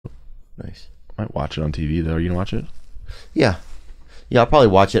Nice. Might watch it on TV though. Are you gonna watch it? Yeah. I'll probably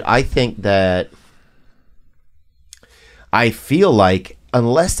watch it. I think that I feel like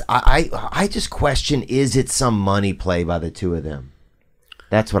unless I just question, is it some money play by the two of them?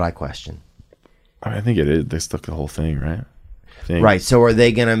 That's what I question. I think it is. They stuck the whole thing, right? Right. So are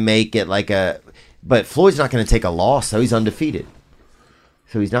they gonna make it like a? But Floyd's not gonna take a loss, so he's undefeated.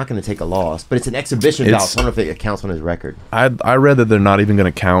 So he's not going to take a loss, but it's an exhibition bout. So I don't know if it counts on his record. I read that they're not even going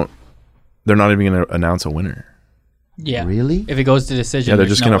to count. They're not even going to announce a winner. Yeah. Really? If it goes to decision, yeah, they're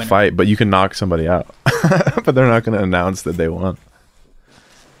just going to winner. fight, but you can knock somebody out. But they're not going to announce that they won.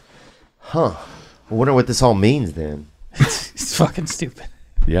 Huh. I wonder what this all means then. It's fucking stupid.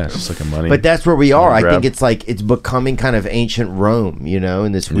 Yeah, it's just like a money. But that's where we are. I grab. think it's like it's becoming kind of ancient Rome,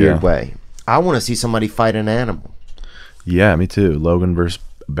 in this weird way. I want to see somebody fight an animal. Yeah, me too. Logan versus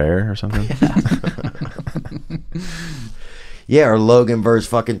bear or something. Yeah, or Logan versus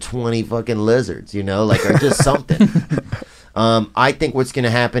fucking 20 fucking lizards, or just something. I think what's going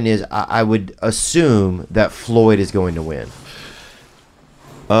to happen is I would assume that Floyd is going to win.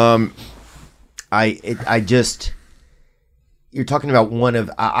 You're talking about one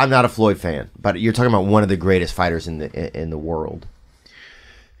of. I'm not a Floyd fan, but you're talking about one of the greatest fighters in the world.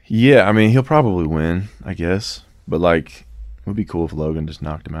 Yeah, I mean he'll probably win, I guess. But it would be cool if Logan just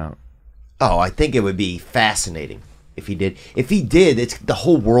knocked him out. Oh, I think it would be fascinating if he did. If he did, the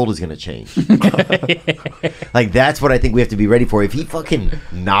whole world is going to change. That's what I think we have to be ready for. If he fucking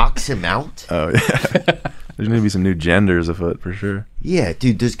knocks him out. Oh, yeah. There's going to be some new genders afoot for sure. Yeah,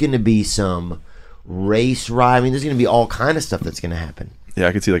 dude, there's going to be some race ride. I mean, there's going to be all kind of stuff that's going to happen. Yeah,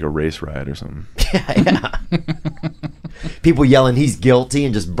 I could see a race ride or something. Yeah. People yelling he's guilty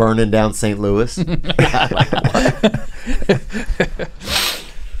and just burning down St. Louis. But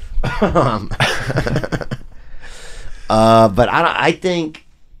I think.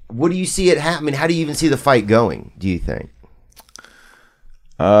 What do you see it happening? How do you even see the fight going? Do you think?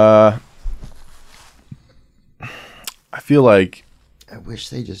 I feel like. I wish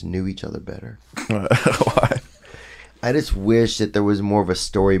they just knew each other better. Why? I just wish that there was more of a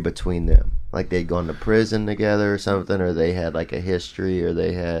story between them. Like they'd gone to prison together or something, or they had a history, or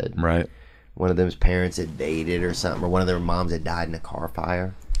they had one of them's parents had dated or something, or one of their moms had died in a car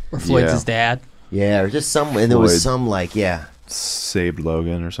fire. Or Floyd's his dad. Yeah, or just some, and there was some saved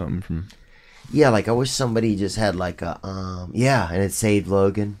Logan or something from. Yeah, I wish somebody just had a and it saved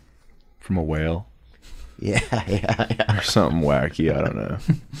Logan from a whale. Yeah. Or something wacky. I don't know.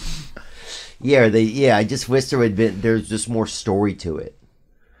 I just wish there's just more story to it.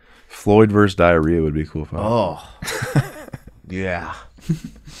 Floyd versus diarrhea would be cool. Oh, yeah.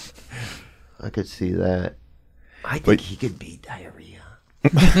 I could see that. I think he could beat diarrhea.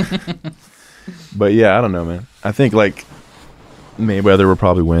 But yeah, I don't know, man. I think Mayweather will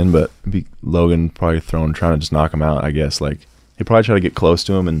probably win, but Logan probably trying to just knock him out. I guess he'll probably try to get close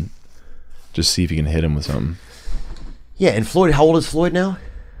to him and just see if he can hit him with something. Yeah, and Floyd, how old is Floyd now?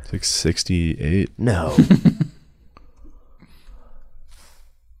 68. No.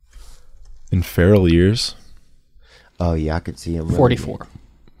 In feral years. Oh yeah, I could see him. 44.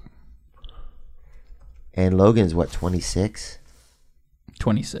 And Logan's what, 26?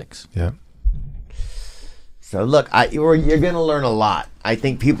 26. Yeah. So look, you're going to learn a lot. I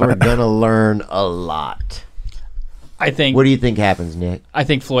think people are going to learn a lot. I think. What do you think happens, Nick? I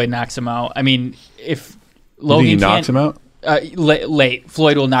think Floyd knocks him out. I mean, if Logan knocks him out? Late.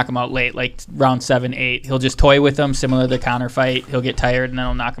 Floyd will knock him out late, round 7, 8. He'll just toy with him, similar to the Conor fight. He'll get tired and then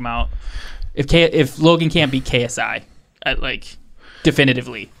he'll knock him out. If Logan can't beat KSI,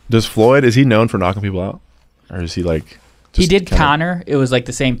 definitively. Does Floyd, is he known for knocking people out? Or is he he did Conor. It was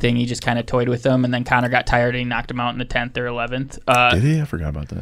the same thing. He just kind of toyed with him, and then Conor got tired and he knocked him out in the 10th or 11th. Did he? I forgot about that.